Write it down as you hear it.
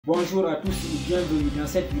Bonjour à tous et bienvenue. Dans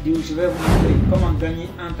cette vidéo, je vais vous montrer comment gagner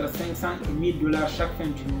entre 500 et 1000 dollars chaque fin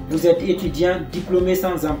du mois. Vous êtes étudiant, diplômé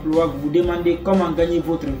sans emploi, vous vous demandez comment gagner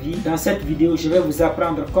votre vie. Dans cette vidéo, je vais vous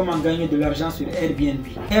apprendre comment gagner de l'argent sur Airbnb.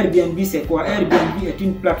 Airbnb, c'est quoi? Airbnb est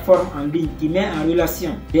une plateforme en ligne qui met en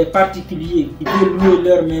relation des particuliers qui veulent louer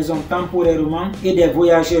leur maison temporairement et des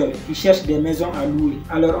voyageurs qui cherchent des maisons à louer.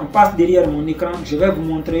 Alors, on passe derrière mon écran, je vais vous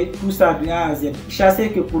montrer tout ça de A à Z. Sachez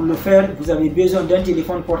que pour le faire, vous avez besoin d'un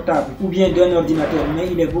téléphone portable ou bien d'un ordinateur, mais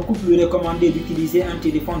il est beaucoup plus recommandé d'utiliser un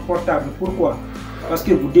téléphone portable. Pourquoi? Parce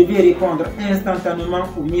que vous devez répondre instantanément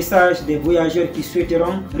aux messages des voyageurs qui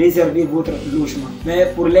souhaiteront réserver votre logement.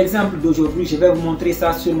 Mais pour l'exemple d'aujourd'hui, je vais vous montrer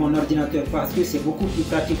ça sur mon ordinateur parce que c'est beaucoup plus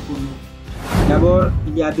pratique pour nous. D'abord,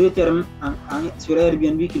 il y a deux termes sur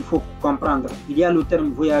Airbnb qu'il faut comprendre. Il y a le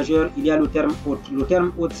terme voyageur, il y a le terme hôte. Le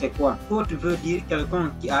terme hôte, c'est quoi? Hôte veut dire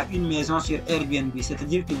quelqu'un qui a une maison sur Airbnb.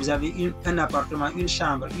 C'est-à-dire que vous avez un appartement, une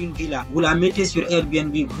chambre, une villa. Vous la mettez sur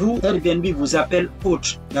Airbnb. Vous, Airbnb vous appelle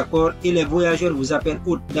hôte. D'accord? Et les voyageurs vous appellent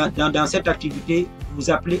hôte. Dans cette activité, vous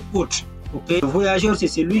appelez hôte. Okay? Le voyageur, c'est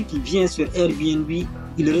celui qui vient sur Airbnb.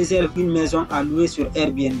 Il réserve une maison à louer sur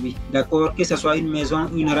Airbnb. D'accord? Que ce soit une maison,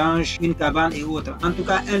 une range, une cabane et autres. En tout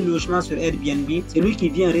cas, un logement sur Airbnb. Celui qui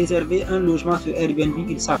vient réserver un logement sur Airbnb,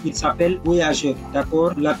 il s'appelle voyageur.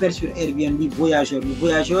 D'accord? On l'appelle sur Airbnb voyageur. Le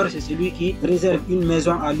voyageur, c'est celui qui réserve une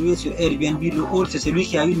maison à louer sur Airbnb. Le hôte, c'est celui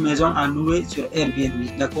qui a une maison à louer sur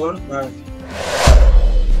Airbnb. D'accord? Voilà.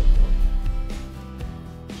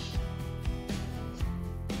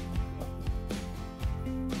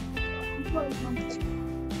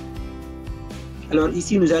 Alors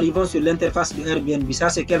ici, nous arrivons sur l'interface de Airbnb. Ça,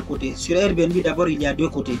 c'est quel côté? Sur Airbnb, d'abord, il y a deux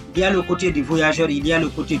côtés. Il y a le côté du voyageur, il y a le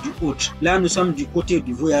côté du hôte. Là, nous sommes du côté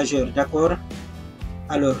du voyageur, d'accord?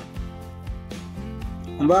 Alors,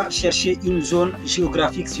 on va chercher une zone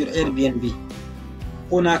géographique sur Airbnb.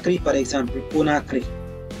 Conakry, par exemple. Conakry.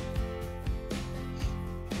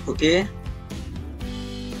 OK?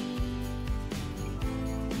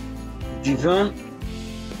 Du 20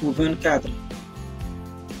 au 24.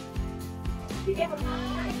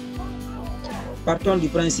 Partons du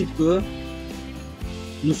principe que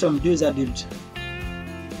nous sommes deux adultes.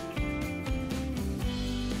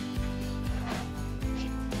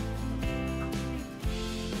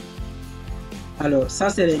 Alors, ça,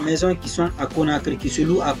 c'est les maisons qui sont à Conakry, qui se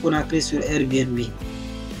louent à Conakry sur Airbnb.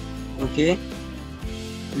 OK?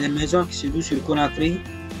 Les maisons qui se louent sur Conakry,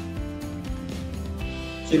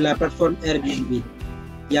 sur la plateforme Airbnb.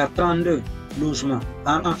 Il y a 32 logements,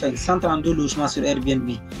 enfin 132 logements sur Airbnb.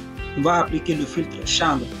 On va appliquer le filtre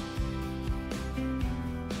chambre.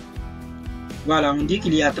 Voilà, on dit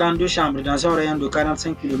qu'il y a 32 chambres dans un rayon de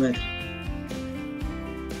 45 km.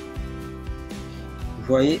 Vous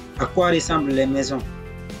voyez à quoi ressemblent les maisons.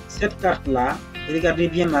 Cette carte-là, regardez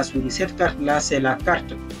bien ma souris, cette carte-là, c'est la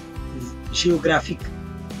carte géographique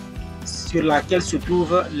sur laquelle se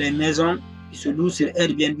trouvent les maisons qui se louent sur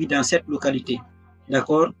Airbnb dans cette localité.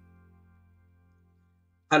 D'accord?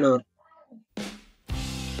 Alors,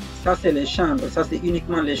 ça c'est les chambres, ça c'est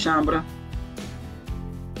uniquement les chambres.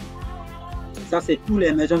 Ça c'est toutes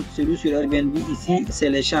les maisons qui se louent sur Airbnb. Ici c'est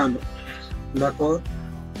les chambres. D'accord?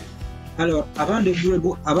 Alors, avant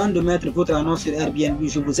de mettre votre annonce sur Airbnb,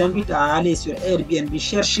 je vous invite à aller sur Airbnb,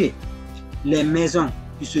 chercher les maisons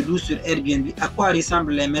qui se louent sur Airbnb. À quoi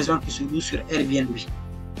ressemblent les maisons qui se louent sur Airbnb?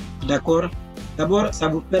 D'accord? D'abord, ça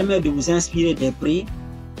vous permet de vous inspirer des prix.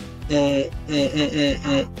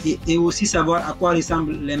 Et aussi savoir à quoi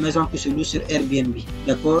ressemblent les maisons qui se louent sur Airbnb,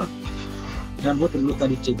 d'accord, dans votre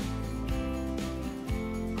localité.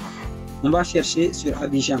 On va chercher sur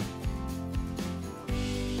Abidjan.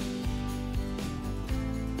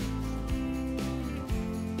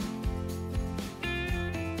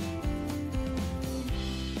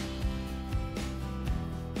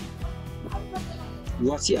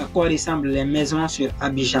 Voici à quoi ressemblent les maisons sur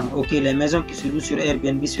Abidjan. Ok, les maisons qui se louent sur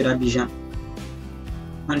Airbnb sur Abidjan.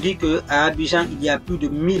 On dit qu'à Abidjan, il y a plus de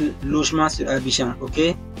 1000 logements sur Abidjan.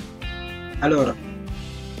 Ok. Alors,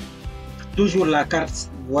 toujours la carte.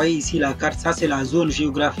 Vous voyez ici la carte. Ça, c'est la zone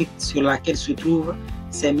géographique sur laquelle se trouvent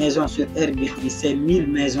ces maisons sur Airbnb. Ces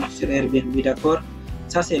 1000 maisons sur Airbnb. D'accord.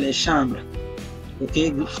 Ça, c'est les chambres. Ok.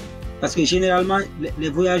 Parce que généralement, les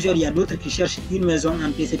voyageurs, il y a d'autres qui cherchent une maison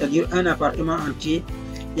entière, c'est-à-dire un appartement entier.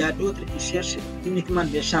 Il y a d'autres qui cherchent uniquement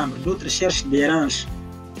des chambres, d'autres cherchent des ranges.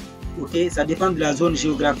 Ok, ça dépend de la zone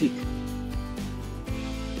géographique.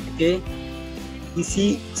 Ok,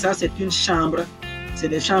 ici, ça c'est une chambre, c'est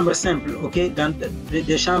des chambres simples, ok,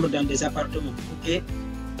 des chambres dans des appartements. Ok,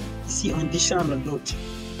 ici on dit chambre d'hôte.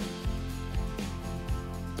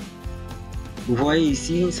 Vous voyez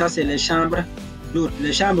ici, ça c'est les chambres d'hôtes.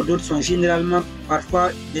 Les chambres d'hôtes sont généralement parfois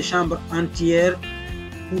des chambres entières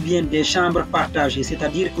ou bien des chambres partagées.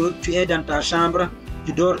 C'est-à-dire que tu es dans ta chambre,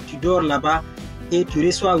 tu dors là-bas et tu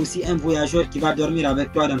reçois aussi un voyageur qui va dormir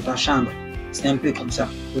avec toi dans ta chambre. C'est un peu comme ça,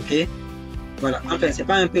 ok? Voilà, enfin c'est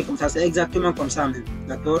pas un peu comme ça, c'est exactement comme ça même,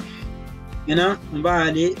 d'accord? Maintenant, on va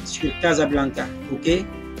aller sur Casablanca, ok?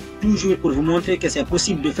 Toujours pour vous montrer que c'est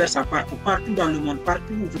possible de faire ça partout dans le monde,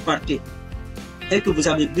 partout où vous partez. Et que vous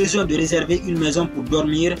avez besoin de réserver une maison pour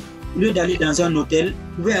dormir, au lieu d'aller dans un hôtel,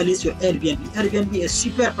 vous pouvez aller sur Airbnb. Airbnb est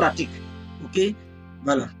super pratique, ok?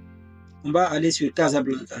 Voilà. On va aller sur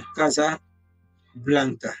Casablanca.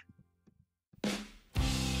 Casablanca.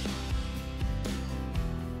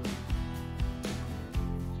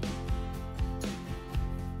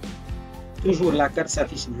 Toujours la carte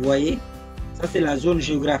s'affiche, vous voyez, ça c'est la zone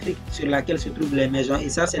géographique sur laquelle se trouvent les maisons et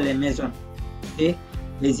ça c'est les maisons et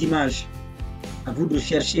les images. À vous de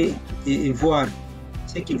chercher et voir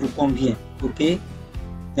ce qui vous convient, ok? Il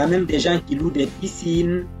y a même des gens qui louent des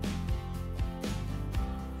piscines,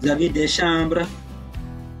 vous avez des chambres,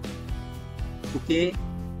 ok?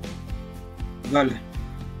 Voilà,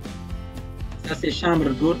 ça c'est chambre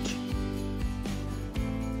d'hôtes,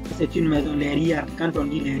 c'est une maison, les riads, quand on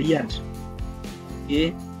dit les riads.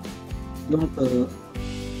 Okay. Donc,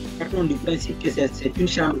 partons du principe que c'est une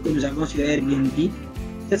chambre que nous avons sur Airbnb.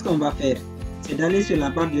 Qu'est-ce qu'on va faire? C'est d'aller sur la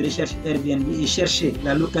barre de recherche Airbnb et chercher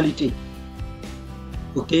la localité,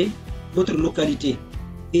 ok, votre localité,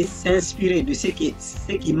 et s'inspirer de ce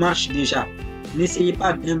qui marche déjà. N'essayez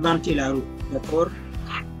pas d'inventer la roue, d'accord?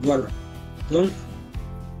 Voilà. Donc,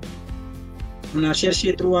 on a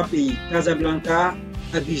cherché 3 pays, Casablanca,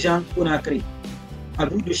 Abidjan, Conakry. À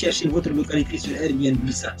vous de chercher votre localité sur Airbnb.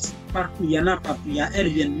 Ça, partout, il y en a partout. Il y a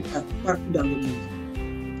Airbnb partout dans le monde.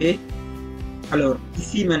 Okay? Alors,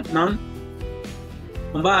 ici maintenant,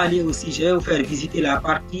 on va aller aussi, je vais vous faire visiter la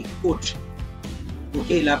partie haute. Ok,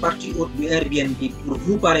 la partie haute de Airbnb. Pour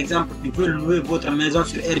vous, par exemple, qui veulent louer votre maison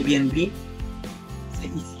sur Airbnb, c'est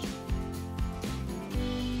ici.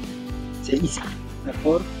 C'est ici.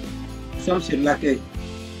 D'accord? Nous sommes sur l'accueil.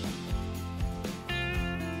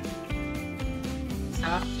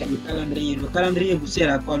 C'est le calendrier. Le calendrier vous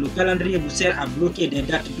sert à quoi? Le calendrier vous sert à bloquer des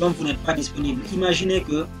dates dont vous n'êtes pas disponible. Imaginez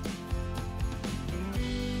que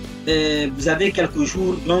vous avez quelques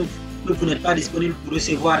jours dont vous n'êtes pas disponible pour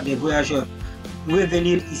recevoir des voyageurs. Vous pouvez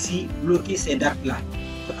venir ici bloquer ces dates-là.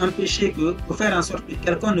 Pour empêcher que, pour faire en sorte que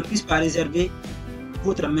quelqu'un ne puisse pas réserver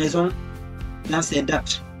votre maison dans ces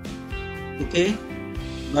dates. Ok?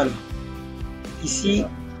 Voilà. Ici,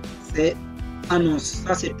 c'est annonce.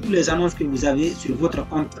 Ça, c'est toutes les annonces que vous avez sur votre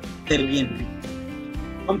compte Airbnb.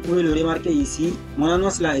 Comme vous pouvez le remarquer ici, mon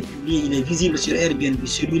annonce là est publiée, il est visible sur Airbnb.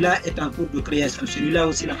 Celui-là est en cours de création. Celui-là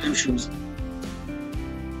aussi la même chose.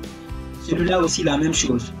 Celui-là aussi la même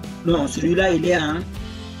chose. Non, celui-là il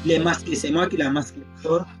est masqué. C'est moi qui l'ai masqué.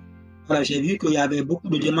 Voilà, j'ai vu qu'il y avait beaucoup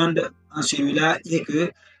de demandes en celui-là et que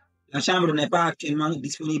la chambre n'est pas actuellement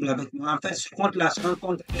disponible avec moi. En fait, ce compte-là, c'est un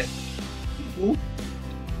compte. Du coup,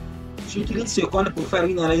 j'utilise ce compte pour faire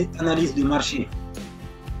une analyse de marché,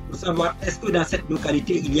 pour savoir est-ce que dans cette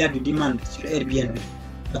localité il y a des demandes sur Airbnb.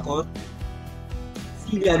 D'accord?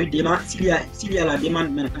 S'il y a la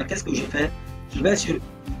demande maintenant, qu'est-ce que je fais?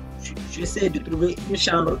 J'essaie de trouver une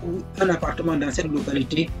chambre ou un appartement dans cette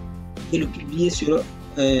localité et le publier sur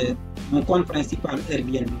mon compte principal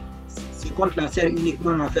Airbnb. Ce compte-là sert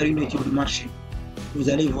uniquement à faire une étude de marché. Vous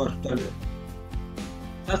allez voir tout à l'heure.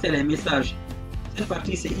 Ça, c'est les messages. Cette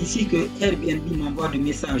partie, c'est ici que Airbnb m'envoie des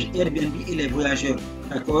messages. Airbnb et les voyageurs.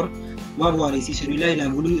 D'accord? On va voir ici. Celui-là, il a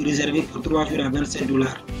voulu réserver pour 3 jours à 27 $.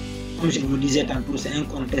 Comme je vous le disais tantôt, c'est un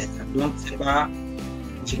contest. Donc, c'est pas,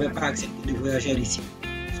 je ne vais pas accepter de voyageurs ici.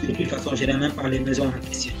 Parce que de toute façon, je n'ai même pas les maisons en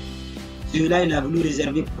question. Celui-là, il a voulu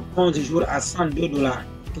réserver pour 11 jours à 102 $.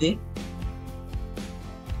 Ok?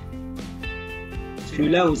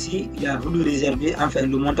 Celui-là aussi, il a voulu réserver. Enfin,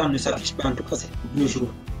 le montant ne s'affiche pas. En tout cas, c'est pour 2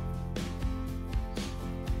 jours.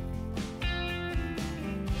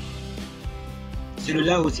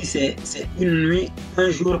 Celui-là aussi, c'est une nuit, un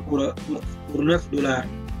jour pour 9 $.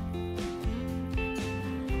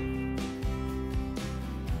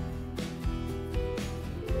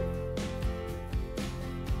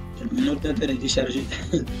 Mon ordinateur est déchargé.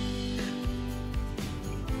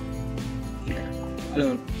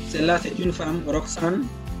 Alors, celle-là, c'est une femme, Roxane,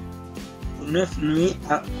 pour 9 nuits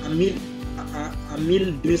à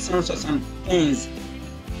 1275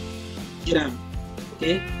 dirhams. Ok?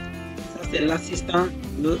 Ça, c'est l'assistant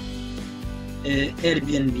de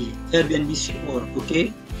Airbnb. Airbnb support.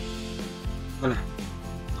 Ok? Voilà.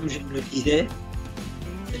 Comme je vous le disais,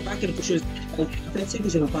 c'est pas quelque chose, en fait, ce que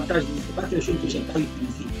je vous partage, c'est pas quelque chose que j'ai pas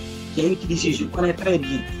utilisé. J'ai utilisé, je connais très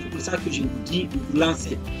bien. C'est pour ça que je vous dis de vous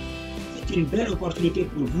lancer. C'est une belle opportunité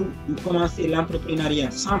pour vous de commencer l'entrepreneuriat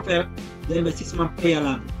sans faire d'investissement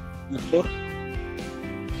préalable. D'accord?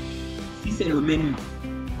 Si c'est le menu,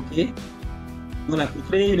 ok? Voilà, pour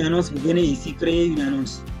créer une annonce, vous venez ici créer une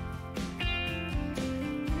annonce.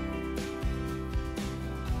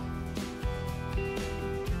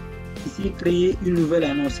 Ici, créer une nouvelle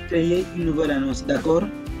annonce, d'accord?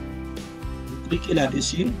 Vous cliquez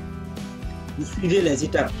là-dessus. Vous suivez les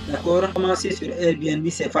étapes, d'accord? Commencez sur Airbnb,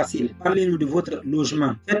 c'est facile. Parlez-nous de votre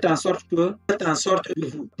logement. Faites en sorte de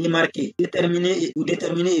vous démarquer, déterminer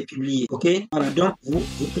et publier, ok? Voilà, donc vous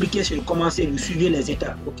cliquez sur commencer, vous suivez les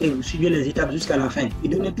étapes, ok? Vous suivez les étapes jusqu'à la fin. Et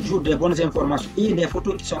donnez toujours des bonnes informations. Ayez des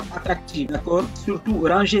photos qui sont attractives, d'accord? Surtout,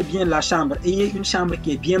 rangez bien la chambre. Ayez une chambre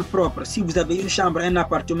qui est bien propre. Si vous avez une chambre, un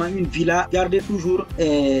appartement, une villa, gardez toujours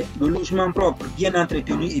le logement propre, bien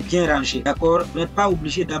entretenu et bien rangé, d'accord? Vous n'êtes pas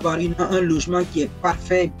obligé d'avoir un logement qui est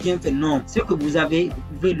parfait, bien fait. Non, ce que vous avez,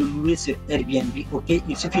 vous pouvez le louer sur Airbnb, ok?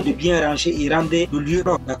 Il suffit de bien ranger et rendre le lieu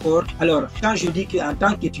propre, d'accord? Alors, quand je dis qu'en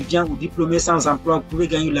tant qu'étudiant ou diplômé sans emploi, vous pouvez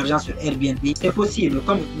gagner de l'argent sur Airbnb, c'est possible.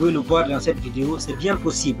 Comme vous pouvez le voir dans cette vidéo, c'est bien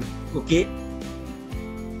possible, ok?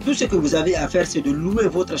 Tout ce que vous avez à faire, c'est de louer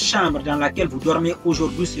votre chambre dans laquelle vous dormez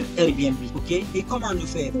aujourd'hui sur Airbnb, ok? Et comment le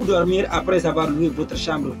faire? Pour dormir après avoir loué votre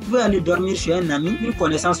chambre, vous pouvez aller dormir chez un ami, une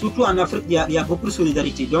connaissance. Surtout en Afrique, il y a beaucoup de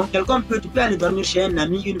solidarité. Donc, tu peux aller dormir chez un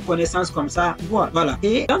ami, une connaissance comme ça, voilà.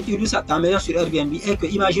 Et quand tu loues ta maison sur Airbnb, et que,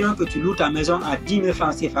 imaginons que tu loues ta maison à 10 000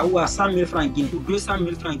 francs CFA ou à 100 000 francs guinéens ou 200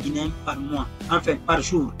 000 francs guinéens par mois, enfin par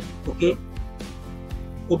jour, ok?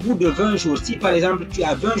 Au bout de 20 jours, si par exemple tu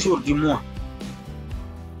as 20 jours du mois,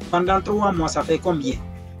 pendant 3 mois, ça fait combien?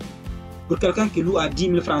 Pour quelqu'un qui loue à 10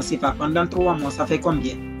 000 francs CFA, pendant 3 mois, ça fait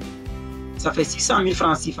combien? Ça fait 600 000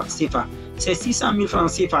 francs CFA. Ces 600 000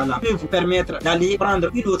 francs CFA là peuvent vous permettre d'aller prendre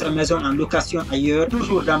une autre maison en location ailleurs,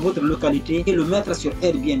 toujours dans votre localité, et le mettre sur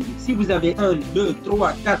Airbnb. Si vous avez 1, 2,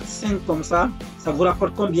 3, 4, 5 comme ça vous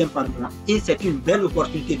rapporte combien par mois? Et c'est une belle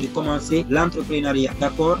opportunité de commencer l'entrepreneuriat,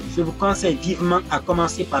 d'accord? Je vous conseille vivement à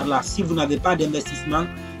commencer par là. Si vous n'avez pas d'investissement,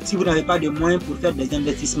 si vous n'avez pas de moyens pour faire des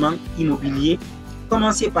investissements immobiliers,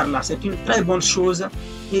 commencez par là. C'est une très bonne chose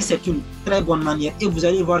et c'est une très bonne manière. Et vous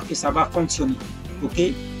allez voir que ça va fonctionner. Ok?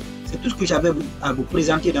 C'est tout ce que j'avais à vous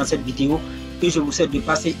présenter dans cette vidéo. Et je vous souhaite de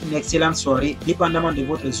passer une excellente soirée, dépendamment de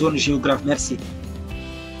votre zone géographique. Merci.